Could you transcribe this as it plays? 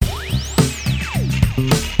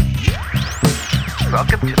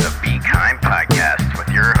Welcome to the Be Kind podcast with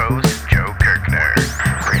your host, Joe Kirkner,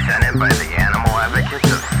 presented by the Animal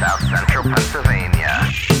Advocates of South Central Pennsylvania.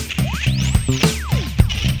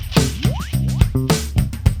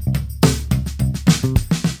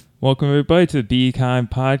 Welcome everybody to the Be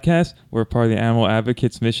Kind podcast. We're part of the Animal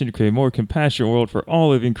Advocates mission to create a more compassionate world for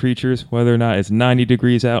all living creatures, whether or not it's 90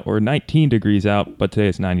 degrees out or 19 degrees out, but today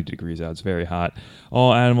it's 90 degrees out. It's very hot.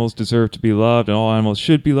 All animals deserve to be loved, and all animals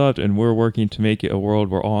should be loved, and we're working to make it a world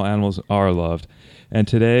where all animals are loved. And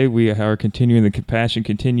today we are continuing the Compassion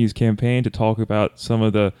Continues campaign to talk about some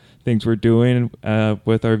of the things we're doing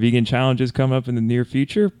with our vegan challenges coming up in the near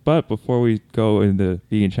future. But before we go into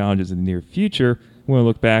vegan challenges in the near future, we want to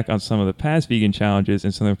look back on some of the past vegan challenges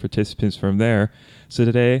and some of the participants from there. So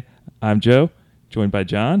today, I'm Joe, joined by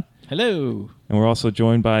John. Hello. And we're also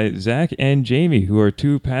joined by Zach and Jamie, who are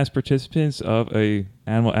two past participants of a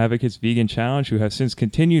Animal Advocates Vegan Challenge who have since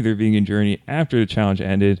continued their vegan journey after the challenge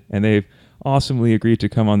ended. And they've awesomely agreed to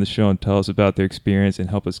come on the show and tell us about their experience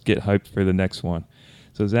and help us get hyped for the next one.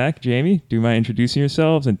 So Zach, Jamie, do you mind introducing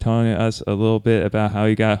yourselves and telling us a little bit about how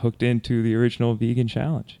you got hooked into the original vegan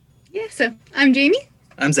challenge? Yeah, so I'm Jamie.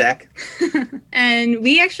 I'm Zach. And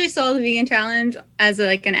we actually saw the Vegan Challenge as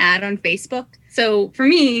an ad on Facebook. So for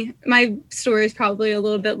me, my story is probably a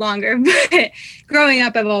little bit longer, but growing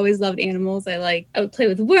up, I've always loved animals. I would play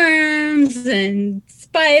with worms and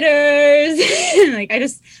spiders.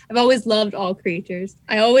 I've always loved all creatures.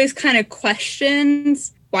 I always kind of questioned,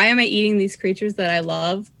 why am I eating these creatures that I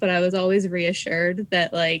love? But I was always reassured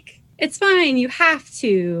that it's fine, you have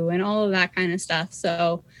to, and all of that kind of stuff.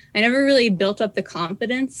 So I never really built up the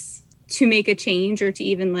confidence to make a change or to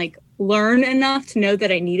even learn enough to know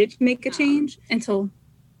that I needed to make a change until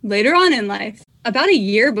later on in life. About a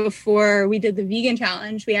year before we did the vegan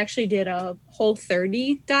challenge, we actually did a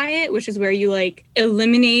Whole30 diet, which is where you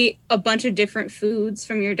eliminate a bunch of different foods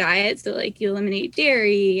from your diet. So you eliminate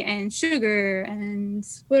dairy and sugar and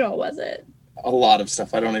what all was it? A lot of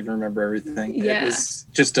stuff. I don't even remember everything. Yeah. It was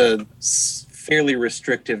just a fairly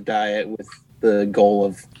restrictive diet with the goal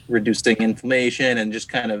of reducing inflammation and just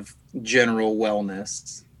kind of general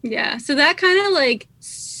wellness. Yeah. So that kind of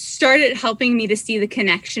started helping me to see the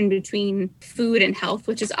connection between food and health,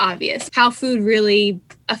 which is obvious, how food really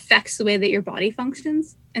affects the way that your body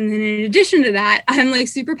functions. And then in addition to that, I'm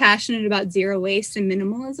super passionate about zero waste and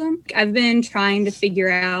minimalism. I've been trying to figure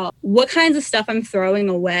out what kinds of stuff I'm throwing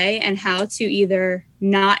away and how to either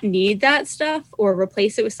not need that stuff or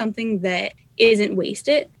replace it with something that isn't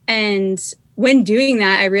wasted. And when doing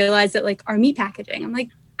that, I realized that our meat packaging,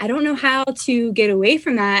 I'm I don't know how to get away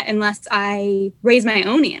from that unless I raise my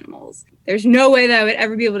own animals. There's no way that I would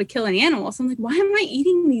ever be able to kill an animal. So I'm why am I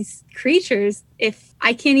eating these creatures if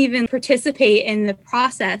I can't even participate in the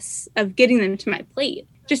process of getting them to my plate?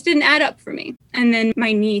 Just didn't add up for me. And then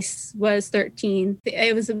my niece was 13.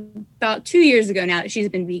 It was about 2 years ago now that she's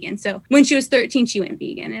been vegan. So when she was 13, she went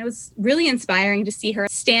vegan. It was really inspiring to see her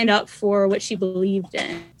stand up for what she believed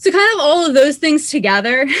in. So kind of all of those things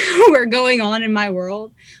together were going on in my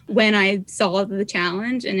world when I saw the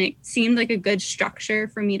challenge. And it seemed like a good structure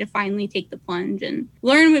for me to finally take the plunge and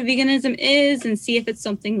learn what veganism is and see if it's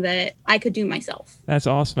something that I could do myself. That's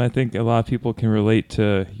awesome. I think a lot of people can relate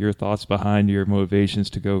to your thoughts behind your motivations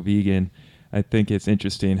to go vegan. I think it's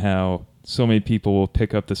interesting how so many people will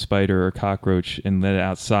pick up the spider or cockroach and let it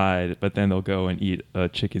outside, but then they'll go and eat a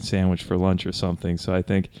chicken sandwich for lunch or something. So I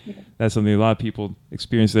think that's something a lot of people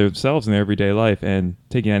experience themselves in their everyday life, and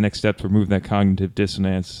taking that next step to remove that cognitive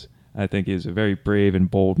dissonance, I think is a very brave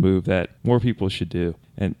and bold move that more people should do.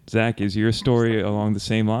 And Zach, is your story along the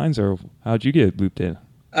same lines, or how'd you get looped in?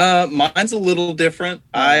 Mine's a little different.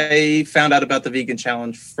 I found out about the vegan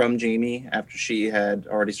challenge from Jamie after she had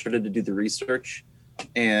already started to do the research.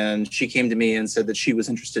 And she came to me and said that she was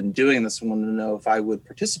interested in doing this and wanted to know if I would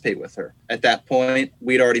participate with her. At that point,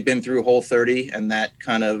 we'd already been through Whole30, and that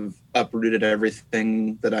kind of uprooted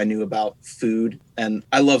everything that I knew about food. And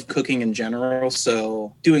I love cooking in general.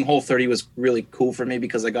 So doing Whole30 was really cool for me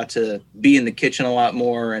because I got to be in the kitchen a lot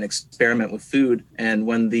more and experiment with food. And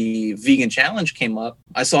when the vegan challenge came up,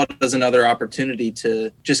 I saw it as another opportunity to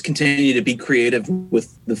just continue to be creative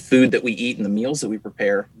with the food that we eat and the meals that we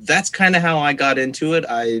prepare. That's kind of how I got into it.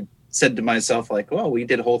 I said to myself, well, we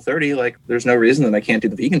did Whole30, there's no reason that I can't do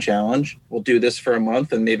the vegan challenge. We'll do this for a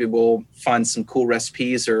month and maybe we'll find some cool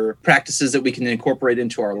recipes or practices that we can incorporate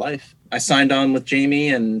into our life. I signed on with Jamie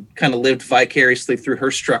and kind of lived vicariously through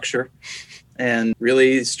her structure and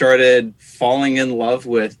really started falling in love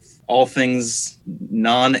with all things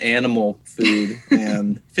non-animal food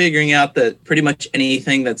and figuring out that pretty much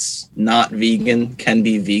anything that's not vegan can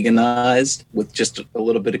be veganized with just a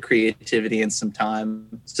little bit of creativity and some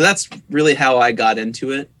time. So that's really how I got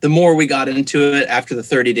into it. The more we got into it, after the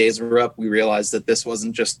 30 days were up, we realized that this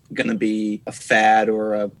wasn't just going to be a fad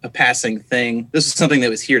or a passing thing. This was something that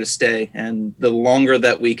was here to stay. And the longer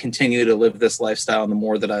that we continue to live this lifestyle, and the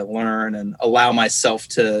more that I learn and allow myself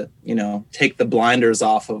to, take the blinders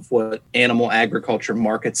off of what animal agriculture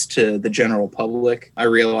markets to the general public, I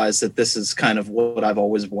realize that this is kind of what I've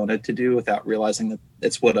always wanted to do without realizing that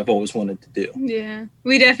it's what I've always wanted to do. Yeah,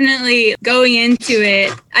 we definitely, going into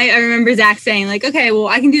it, I remember Zach saying like, okay, well,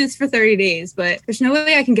 I can do this for 30 days, but there's no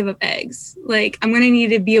way I can give up eggs. Like, I'm going to need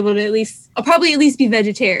to be able to I'll probably at least be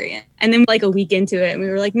vegetarian. And then like a week into it, and we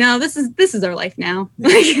were like, no, this is our life now.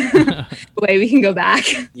 Like, way we can go back.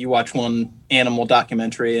 You watch one animal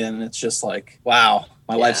documentary and it's just like, wow,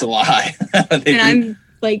 my life's a lie. And I'm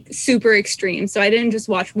like super extreme. So I didn't just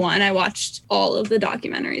watch one. I watched all of the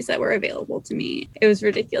documentaries that were available to me. It was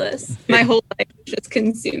ridiculous. My whole life was just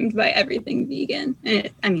consumed by everything vegan.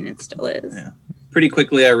 And it still is. Yeah. Pretty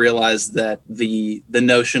quickly, I realized that the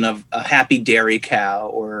notion of a happy dairy cow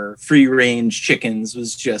or free-range chickens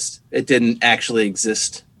it didn't actually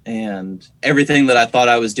exist. And everything that I thought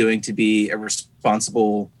I was doing to be a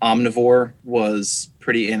responsible omnivore was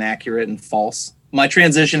pretty inaccurate and false. My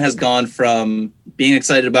transition has gone from being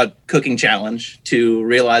excited about Cooking Challenge to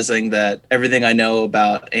realizing that everything I know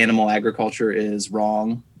about animal agriculture is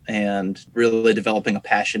wrong, and really developing a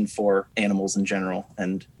passion for animals in general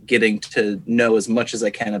and getting to know as much as I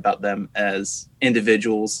can about them as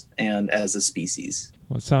individuals and as a species.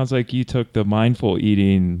 Well, it sounds like you took the mindful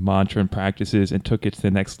eating mantra and practices and took it to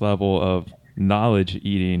the next level of knowledge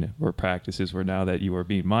eating or practices, where now that you are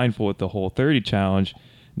being mindful with the Whole30 challenge,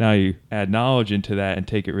 now you add knowledge into that and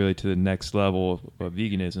take it really to the next level of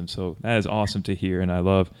veganism. So that is awesome to hear. And I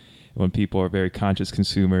love when people are very conscious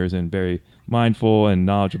consumers and very mindful and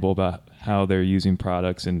knowledgeable about how they're using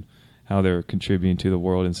products and how they're contributing to the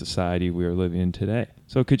world and society we are living in today.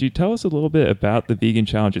 So could you tell us a little bit about the Vegan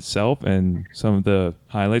Challenge itself and some of the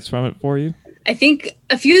highlights from it for you? I think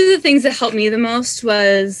a few of the things that helped me the most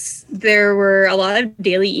was there were a lot of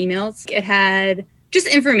daily emails. It had just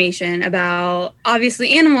information about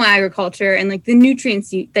obviously animal agriculture and like the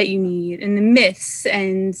nutrients that you need and the myths,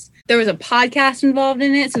 and there was a podcast involved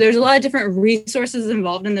in it. So there's a lot of different resources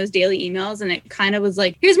involved in those daily emails. And it kind of was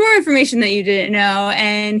like, here's more information that you didn't know.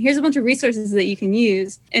 And here's a bunch of resources that you can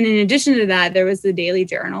use. And in addition to that, there was the daily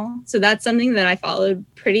journal. So that's something that I followed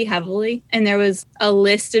pretty heavily. And there was a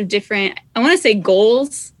list of different, I want to say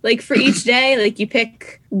goals, like for each day. Like you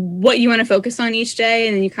pick what you want to focus on each day,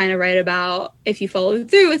 and then you kind of write about if you followed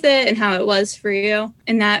through with it and how it was for you.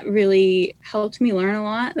 And that really helped me learn a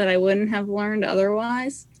lot that I wouldn't have learned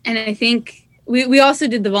otherwise. And I think we also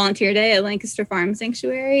did the volunteer day at Lancaster Farm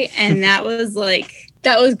Sanctuary, and that was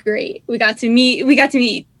great. We got to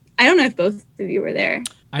meet. I don't know if both of you were there.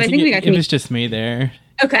 I think we got to meet. It was just me there.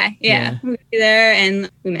 Okay, yeah. We were there and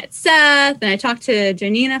we met Seth, and I talked to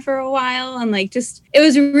Janina for a while, and it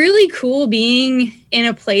was really cool being in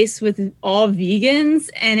a place with all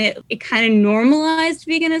vegans, and it kind of normalized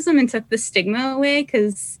veganism and took the stigma away,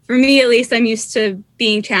 because for me at least, I'm used to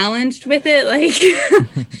being challenged with it,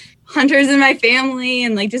 like hunters in my family,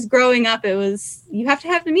 and like just growing up, it was, you have to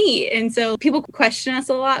have the meat. And so people question us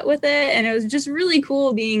a lot with it. And it was just really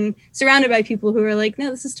cool being surrounded by people who are like, no,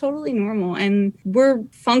 this is totally normal. And we're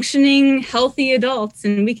functioning, healthy adults,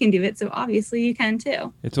 and we can do it. So obviously you can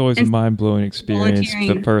too. It's always a mind-blowing experience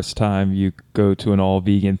the first time you go to an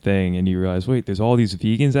all-vegan thing and you realize, wait, there's all these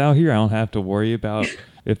vegans out here. I don't have to worry about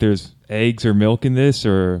if there's eggs or milk in this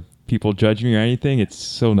or people judge me or anything. It's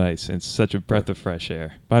so nice. And it's such a breath of fresh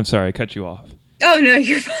air. But I'm sorry, I cut you off. Oh, no,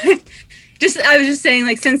 you're fine. I was just saying,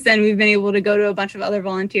 like, since then, we've been able to go to a bunch of other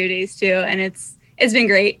volunteer days, too. And it's been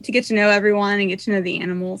great to get to know everyone and get to know the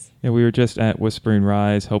animals. Yeah, we were just at Whispering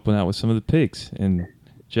Rise helping out with some of the pigs. And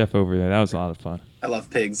Jeff over there, that was a lot of fun. I love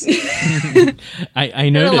pigs. I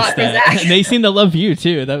noticed that. They seem to love you,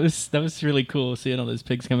 too. That was really cool, seeing all those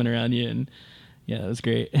pigs coming around you. And, yeah, that was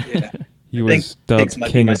great. Yeah. He was dubbed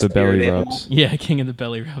King of the Belly Rubs. Yeah, King of the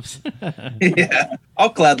Belly Rubs. Yeah, I'll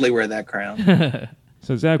gladly wear that crown.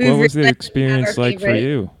 So, Zach, what was the experience like for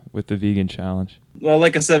you with the Vegan Challenge? Well,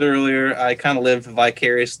 like I said earlier, I kind of lived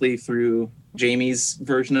vicariously through Jamie's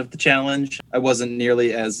version of the challenge. I wasn't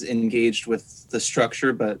nearly as engaged with the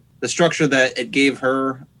structure, but the structure that it gave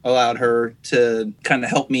her allowed her to kind of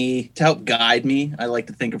help guide me. I like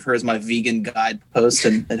to think of her as my vegan guidepost,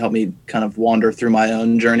 and it helped me kind of wander through my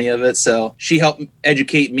own journey of it. So she helped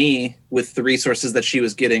educate me with the resources that she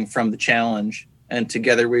was getting from the challenge. And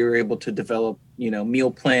together we were able to develop,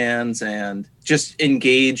 meal plans and just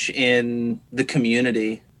engage in the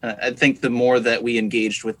community. I think the more that we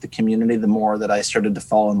engaged with the community, the more that I started to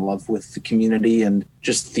fall in love with the community and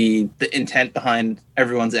just the intent behind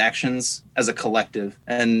everyone's actions as a collective.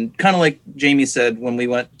 And kind of like Jamie said, when we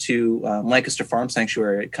went to Lancaster Farm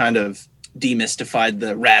Sanctuary, it kind of demystified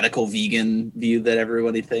the radical vegan view that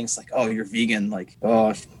everybody thinks, like, oh, you're vegan, like,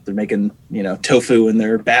 oh, they're making tofu in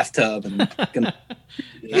their bathtub and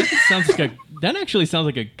that actually sounds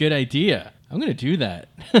like a good idea. I'm gonna do that.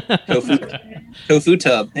 tofu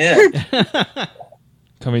tub, yeah.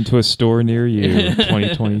 Coming to a store near you in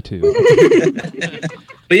 2022.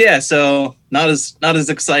 But yeah, so not as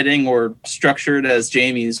exciting or structured as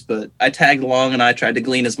Jamie's, but I tagged along and I tried to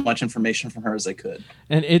glean as much information from her as I could.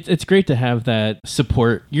 And it's great to have that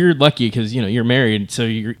support. You're lucky because you're married, so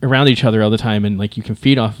you're around each other all the time, and like you can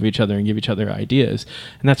feed off of each other and give each other ideas,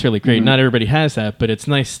 and that's really great. Mm-hmm. Not everybody has that, but it's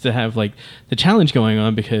nice to have like the challenge going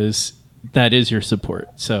on because that is your support.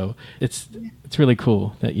 So it's really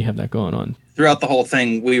cool that you have that going on. Throughout the whole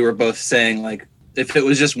thing, we were both saying, like, if it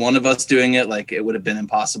was just one of us doing it, like, it would have been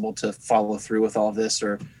impossible to follow through with all this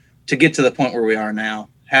or to get to the point where we are now.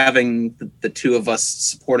 Having the two of us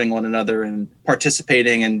supporting one another and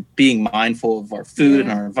participating and being mindful of our food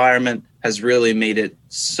and our environment has really made it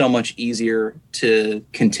so much easier to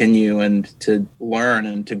continue and to learn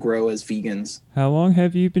and to grow as vegans. How long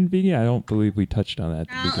have you been vegan? I don't believe we touched on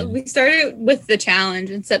that. We started with the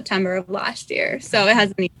challenge in September of last year, so it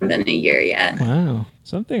hasn't even been a year yet. Wow.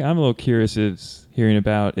 Something I'm a little curious is hearing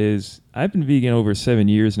about is I've been vegan over 7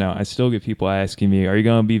 years now. I still get people asking me, are you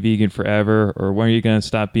going to be vegan forever? Or when are you going to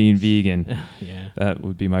stop being vegan? Yeah. That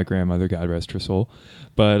would be my grandmother, God rest her soul.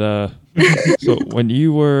 But so when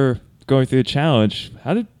you were going through the challenge,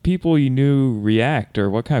 how did people you knew react, or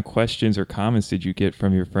what kind of questions or comments did you get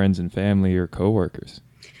from your friends and family or coworkers?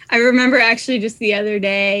 I remember actually just the other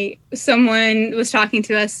day, someone was talking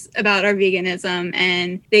to us about our veganism,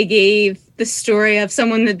 and they gave the story of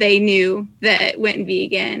someone that they knew that went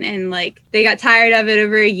vegan, and like they got tired of it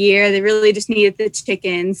over a year. They really just needed the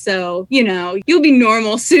chicken. So, you'll be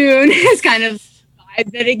normal soon. It's kind of the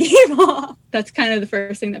vibe that it gave off. That's kind of the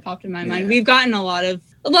first thing that popped in my mind. We've gotten a lot of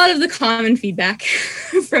the common feedback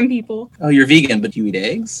from people. Oh, you're vegan, but you eat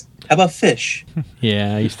eggs? How about fish?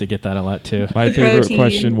 Yeah, I used to get that a lot too. My favorite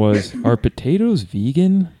question was, are potatoes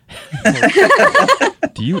vegan?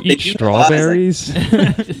 Do you eat strawberries?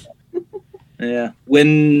 Yeah.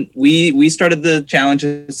 When we started the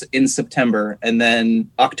challenges in September, and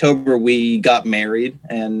then October we got married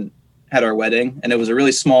and had our wedding, and it was a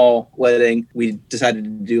really small wedding. We decided to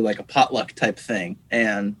do like a potluck type thing,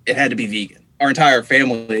 and it had to be vegan. Our entire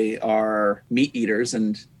family are meat eaters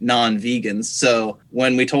and non-vegans. So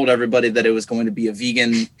when we told everybody that it was going to be a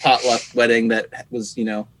vegan potluck wedding that was,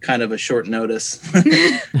 kind of a short notice,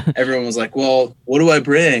 everyone was like, well, what do I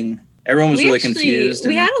bring? Everyone was really confused.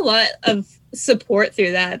 We had a lot of support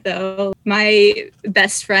through that, though. My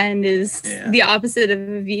best friend is the opposite of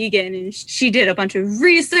a vegan, and she did a bunch of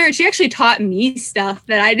research. She actually taught me stuff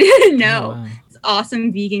that I didn't know. Oh, wow.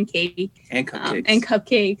 Awesome vegan cake and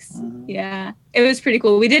cupcakes. Yeah, it was pretty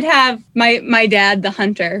cool. We did have my dad, the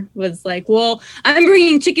hunter, was like, well, I'm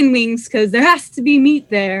bringing chicken wings because there has to be meat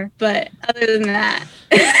there, but other than that,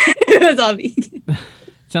 it was all vegan.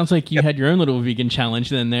 Sounds like you had your own little vegan challenge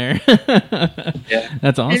then there. Yeah,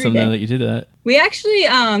 that's awesome though that you did that. We actually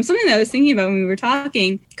something that I was thinking about when we were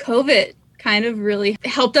talking, COVID kind of really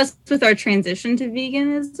helped us with our transition to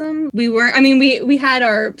veganism. We had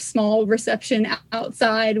our small reception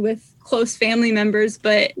outside with close family members,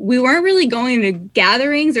 but we weren't really going to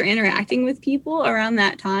gatherings or interacting with people around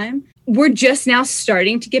that time. We're just now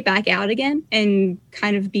starting to get back out again and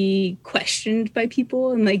kind of be questioned by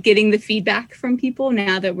people and like getting the feedback from people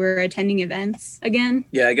now that we're attending events again.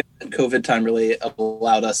 Yeah, I guess COVID time really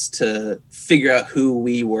allowed us to figure out who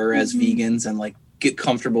we were as vegans and like get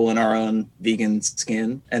comfortable in our own vegan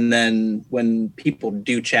skin. And then when people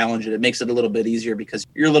do challenge it, it makes it a little bit easier because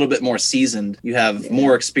you're a little bit more seasoned. You have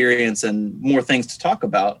more experience and more things to talk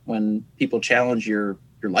about when people challenge your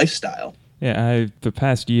lifestyle. Yeah, the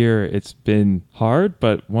past year, it's been hard,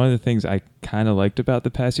 but one of the things I kind of liked about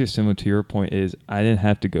the past year, similar to your point, is I didn't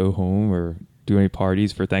have to go home or do any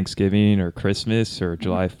parties for Thanksgiving or Christmas or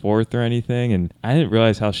July 4th or anything. And I didn't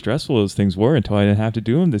realize how stressful those things were until I didn't have to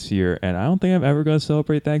do them this year. And I don't think I'm ever going to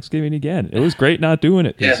celebrate Thanksgiving again. It was great not doing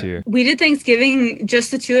it this year. We did Thanksgiving,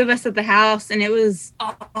 just the two of us at the house, and it was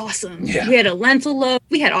awesome. Yeah. We had a lentil loaf.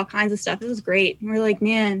 We had all kinds of stuff. It was great. And we're like,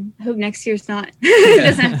 man, I hope next year's not. It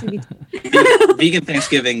doesn't have to be. Vegan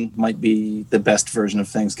Thanksgiving might be the best version of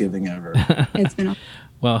Thanksgiving ever. It's been awesome.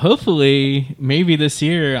 Well, hopefully, maybe this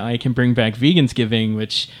year I can bring back Vegansgiving,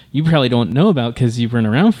 which you probably don't know about because you weren't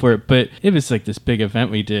around for it. But it was like this big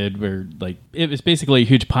event we did where like it was basically a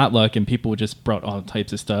huge potluck and people just brought all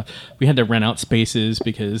types of stuff. We had to rent out spaces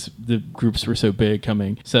because the groups were so big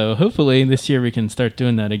coming. So hopefully this year we can start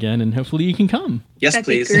doing that again, and hopefully you can come. Yes, That'd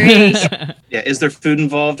be please. great. Yeah, is there food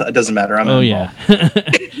involved? It doesn't matter. I'm Oh involved.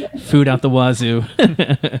 yeah, food out the wazoo.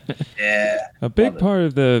 Yeah. A big Love it. part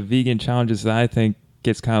of the vegan challenges that I think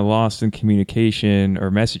gets kind of lost in communication or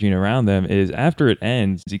messaging around them is after it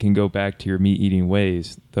ends, you can go back to your meat eating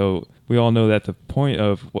ways. Though we all know that the point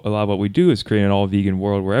of a lot of what we do is create an all vegan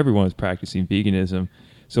world where everyone is practicing veganism.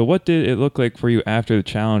 So what did it look like for you after the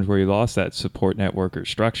challenge where you lost that support network or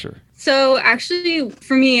structure? So actually,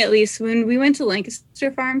 for me at least, when we went to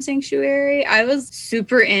Lancaster Farm Sanctuary, I was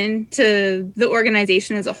super into the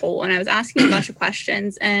organization as a whole, and I was asking a bunch of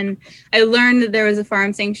questions. And I learned that there was a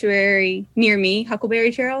farm sanctuary near me,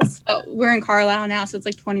 Huckleberry Trails. Oh, we're in Carlisle now, so it's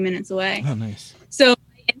like 20 minutes away. Oh, nice. So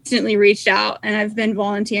I instantly reached out, and I've been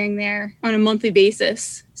volunteering there on a monthly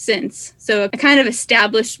basis since. So I kind of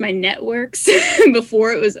established my networks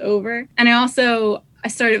before it was over. And I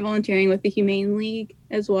started volunteering with the Humane League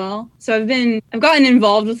as well. So I've gotten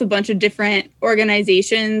involved with a bunch of different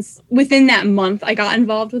organizations. Within that month, I got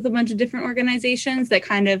involved with a bunch of different organizations that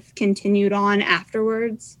kind of continued on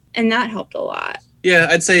afterwards. And that helped a lot. Yeah,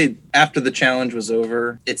 I'd say after the challenge was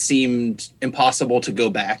over, it seemed impossible to go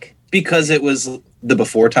back because it was the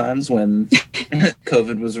before times when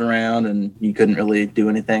COVID was around and you couldn't really do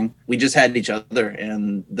anything. We just had each other,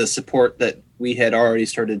 and the support that we had already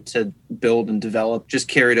started to build and develop just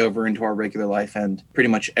carried over into our regular life, and pretty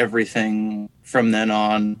much everything from then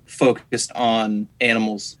on focused on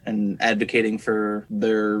animals and advocating for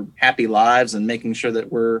their happy lives and making sure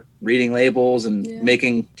that we're reading labels and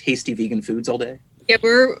making tasty vegan foods all day. Yeah,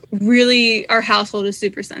 our household is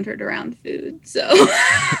super centered around food. So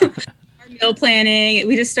our meal planning,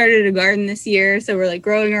 we just started a garden this year. So we're like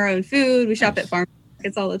growing our own food. We shop at farm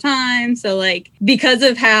markets all the time. So like, because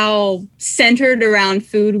of how centered around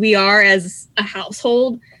food we are as a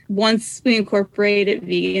household, once we incorporated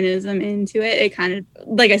veganism into it, it kind of,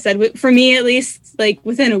 like I said, for me at least, like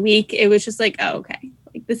within a week, it was just like, oh, okay.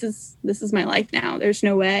 Like this is my life now. There's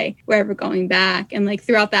no way we're ever going back. And like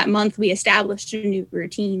throughout that month, we established a new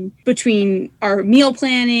routine between our meal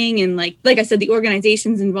planning and like I said, the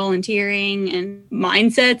organizations and volunteering and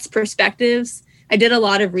mindsets, perspectives. I did a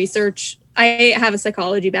lot of research. I have a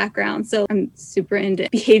psychology background, so I'm super into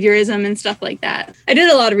behaviorism and stuff like that. I did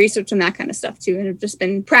a lot of research on that kind of stuff too, and I've just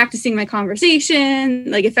been practicing my conversation,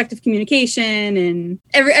 like effective communication, and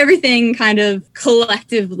everything kind of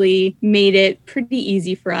collectively made it pretty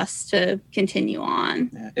easy for us to continue on.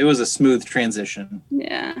 Yeah, it was a smooth transition.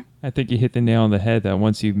 Yeah. I think you hit the nail on the head that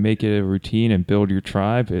once you make it a routine and build your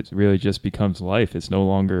tribe, it really just becomes life. It's no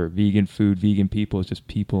longer vegan food, vegan people. It's just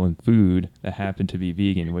people and food that happen to be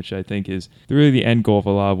vegan, which I think is really the end goal of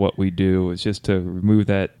a lot of what we do, is just to remove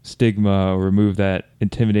that stigma or remove that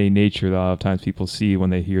intimidating nature that a lot of times people see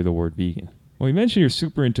when they hear the word vegan. Well, you mentioned you're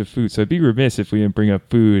super into food, so I'd be remiss if we didn't bring up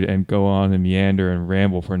food and go on and meander and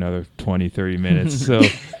ramble for another 20, 30 minutes. So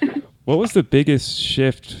what was the biggest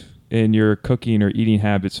shift in your cooking or eating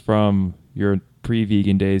habits from your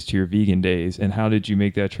pre-vegan days to your vegan days, and how did you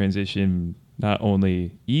make that transition not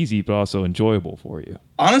only easy but also enjoyable for you?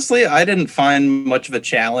 Honestly, I didn't find much of a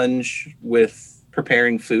challenge with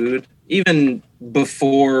preparing food. Even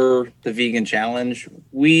before the vegan challenge,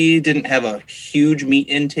 we didn't have a huge meat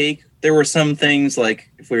intake. There were some things like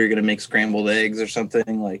if we were going to make scrambled eggs or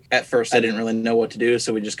something, like at first I didn't really know what to do,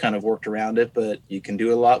 so we just kind of worked around it. But you can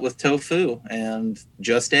do a lot with tofu and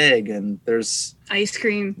just egg, and there's Ice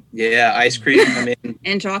cream ice cream. I mean,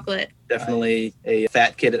 and chocolate. definitely a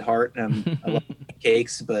fat kid at heart. I love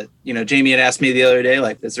cakes, but Jamie had asked me the other day,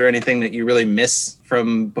 like, is there anything that you really miss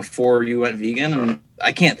from before you went vegan? And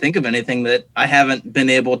I can't think of anything that I haven't been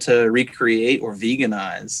able to recreate or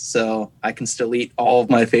veganize. So I can still eat all of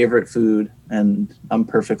my favorite food, and I'm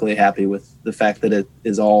perfectly happy with the fact that it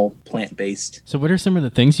is all plant-based. So what are some of the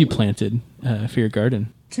things you planted for your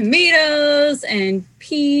garden? Tomatoes and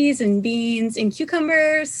peas and beans and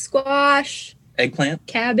cucumbers, squash, Eggplant?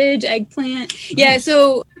 cabbage, eggplant. Yeah,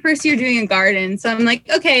 so first year doing a garden. So I'm like,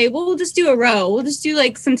 okay, well, we'll just do a row. We'll just do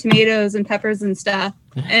like some tomatoes and peppers and stuff.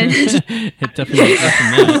 And It definitely is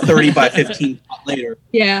from that. 30 by 15 later.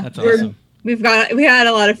 yeah, That's awesome. we had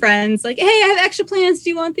a lot of friends like, hey, I have extra plants. Do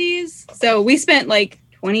you want these? So we spent like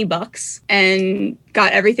 $20 and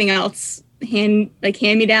got everything else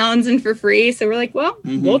hand-me-downs and for free. So we're like, well,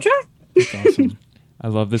 we'll try. That's awesome. I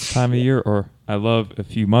love this time of year, or I love a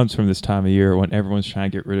few months from this time of year when everyone's trying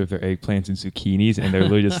to get rid of their eggplants and zucchinis, and they're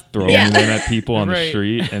literally just throwing them at people on the Right.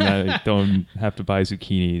 street, and I don't have to buy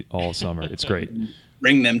zucchini all summer. It's great.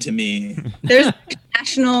 Bring them to me. There's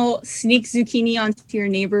National Sneak Zucchini onto your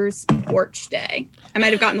neighbor's porch day. I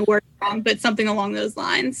might have gotten the word wrong, but something along those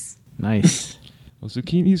lines. Nice. Well,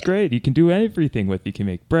 zucchini's great. You can do everything with it. You can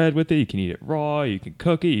make bread with it. You can eat it raw. You can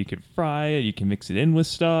cook it. You can fry it. You can mix it in with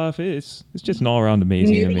stuff. It's just an all-around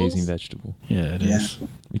amazing Noodles. vegetable. Yeah, it is.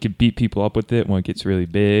 You can beat people up with it when it gets really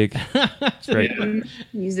big. It's great.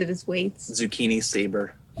 Use it as weights. Zucchini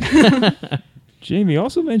saber. Jamie, you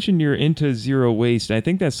also mentioned you're into zero waste. I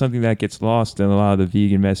think that's something that gets lost in a lot of the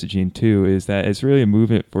vegan messaging too, is that it's really a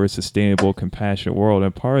movement for a sustainable, compassionate world.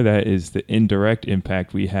 And part of that is the indirect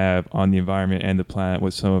impact we have on the environment and the planet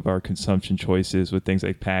with some of our consumption choices with things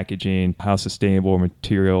like packaging, how sustainable,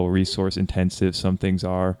 material, resource intensive some things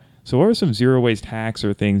are. So what are some zero waste hacks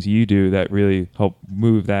or things you do that really help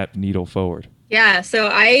move that needle forward? Yeah, so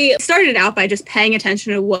I started out by just paying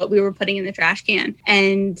attention to what we were putting in the trash can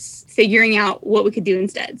and figuring out what we could do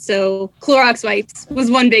instead. So Clorox wipes was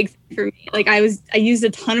one big thing for me. Like I used a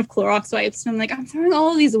ton of Clorox wipes, and I'm like, I'm throwing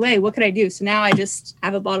all of these away. What could I do? So now I just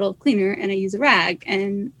have a bottle of cleaner and I use a rag,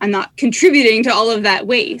 and I'm not contributing to all of that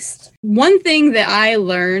waste. One thing that I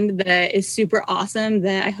learned that is super awesome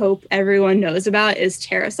that I hope everyone knows about is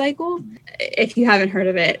TerraCycle. If you haven't heard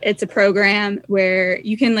of it, it's a program where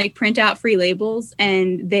you can like print out free labels,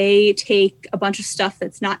 and they take a bunch of stuff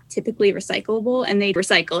that's not typically recyclable and they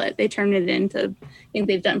recycle it. They turn it into, I think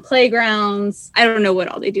they've done playgrounds. I don't know what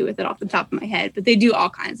all they do with it off the top of my head, but they do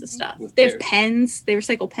all kinds of stuff. They have pens. They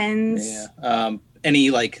recycle pens. Yeah.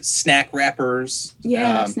 Any like snack wrappers,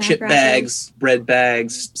 Snack chip wrappers. bags, bread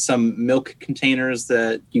bags, some milk containers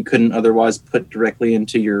that you couldn't otherwise put directly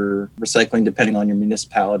into your recycling depending on your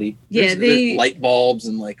municipality. Yeah, There's light bulbs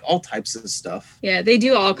and like all types of stuff. Yeah, they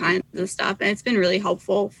do all kinds of stuff, and it's been really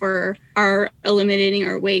helpful for our eliminating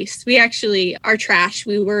our waste. Our trash,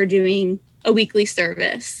 we were doing a weekly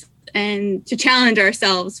service. And to challenge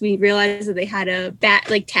ourselves, we realized that they had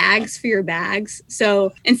tags for your bags.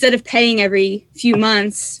 So instead of paying every few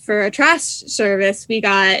months for a trash service, we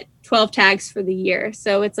got 12 tags for the year.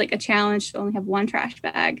 So it's like a challenge to only have one trash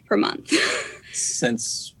bag per month.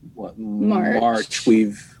 Since March,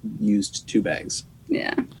 we've used 2 bags.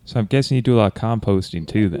 Yeah, So I'm guessing you do a lot of composting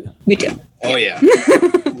too then. we do. Oh yeah.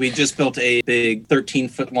 We just built a big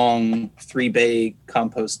 13-foot long 3-bay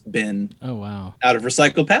compost bin Oh, wow. out of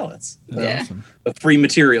recycled pallets That's Yeah. awesome. of free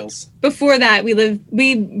materials. Before that,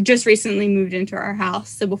 we just recently moved into our house.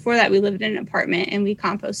 So before that, we lived in an apartment, and we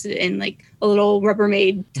composted it in like a little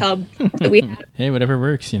Rubbermaid tub that we have. Hey, whatever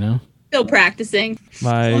works, you know? Still practicing.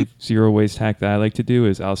 My zero waste hack that I like to do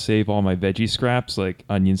is I'll save all my veggie scraps like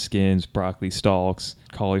onion skins, broccoli stalks,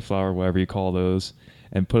 cauliflower, whatever you call those,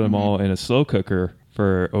 and put them all in a slow cooker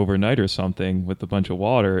for overnight or something with a bunch of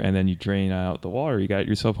water, and then you drain out the water. You got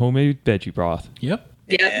yourself homemade veggie broth. Yep.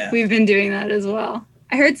 Yeah. We've been doing that as well.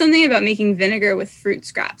 I heard something about making vinegar with fruit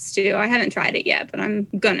scraps too. I haven't tried it yet, but I'm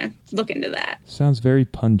gonna look into that. Sounds very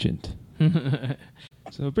pungent.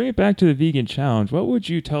 So bring it back to the vegan challenge. What would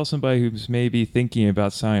you tell somebody who's maybe thinking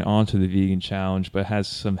about signing on to the vegan challenge but has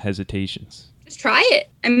some hesitations? Just try it.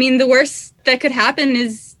 I mean, the worst that could happen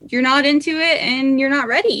is you're not into it and you're not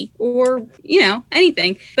ready, or,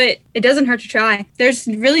 anything. But it doesn't hurt to try. There's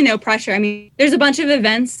really no pressure. I mean, there's a bunch of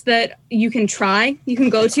events that you can try. You can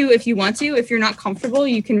go to if you want to. If you're not comfortable,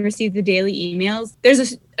 you can receive the daily emails.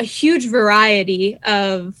 There's a huge variety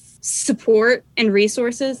of support and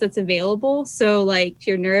resources that's available. So like if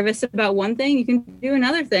you're nervous about one thing, you can do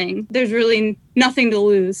another thing. There's really nothing to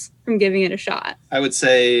lose from giving it a shot. I would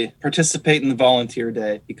say participate in the volunteer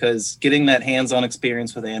day, because getting that hands-on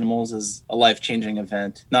experience with animals is a life-changing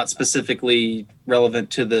event. Not specifically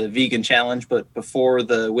relevant to the vegan challenge, but before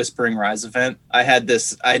the Whispering Rise event, I had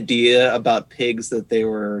this idea about pigs that they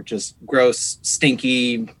were just gross,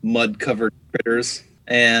 stinky, mud-covered critters.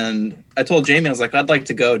 And I told Jamie, I was like, I'd like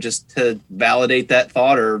to go just to validate that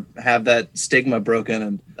thought or have that stigma broken.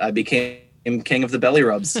 And I became king of the belly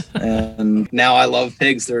rubs. And now I love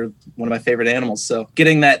pigs. They're one of my favorite animals. So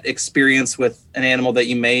getting that experience with an animal that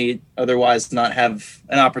you may otherwise not have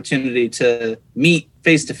an opportunity to meet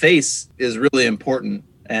face to face is really important.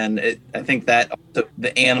 And I think that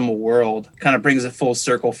the animal world kind of brings it full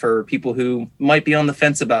circle for people who might be on the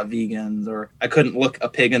fence about vegans, or I couldn't look a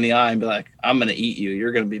pig in the eye and be like, I'm going to eat you.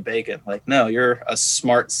 You're going to be bacon. Like, no, you're a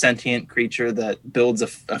smart, sentient creature that builds a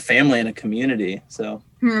family and a community. So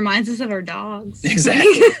It reminds us of our dogs.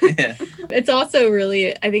 exactly. Yeah. It's also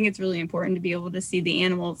I think it's really important to be able to see the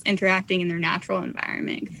animals interacting in their natural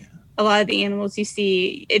environment. a lot of the animals you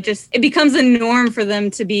see, it becomes a norm for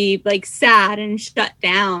them to be like sad and shut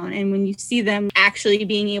down. And when you see them actually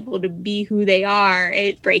being able to be who they are,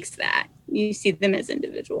 it breaks that. You see them as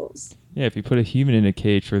individuals. Yeah, if you put a human in a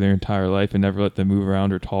cage for their entire life and never let them move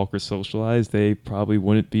around or talk or socialize, they probably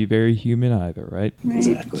wouldn't be very human either, right?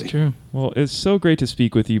 Exactly. It's true. Well, it's so great to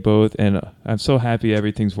speak with you both, and I'm so happy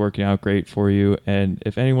everything's working out great for you. And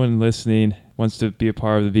if anyone listening wants to be a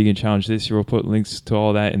part of the Vegan Challenge this year, we'll put links to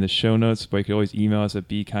all that in the show notes, but you can always email us at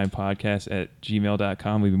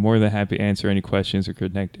bekindpodcast@gmail.com. We'd be more than happy to answer any questions or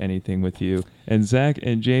connect anything with you. And Zach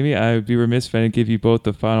and Jamie, I would be remiss if I didn't give you both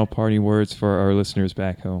the final parting words for our listeners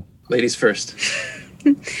back home. Ladies first.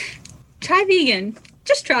 Try vegan.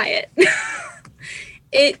 Just try it.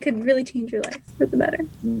 It could really change your life for the better.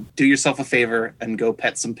 Do yourself a favor and go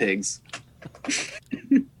pet some pigs.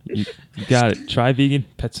 You got it. Try vegan,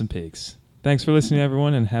 pet some pigs. Thanks for listening,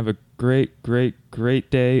 everyone, and have a great, great, great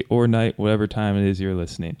day or night, whatever time it is you're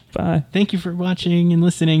listening. Bye. Thank you for watching and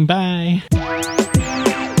listening. Bye. Thank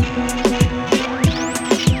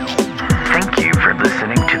you for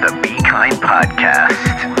listening to the Be Kind podcast,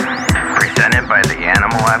 presented by the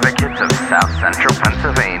Animal Advocates of South Central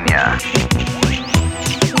Pennsylvania.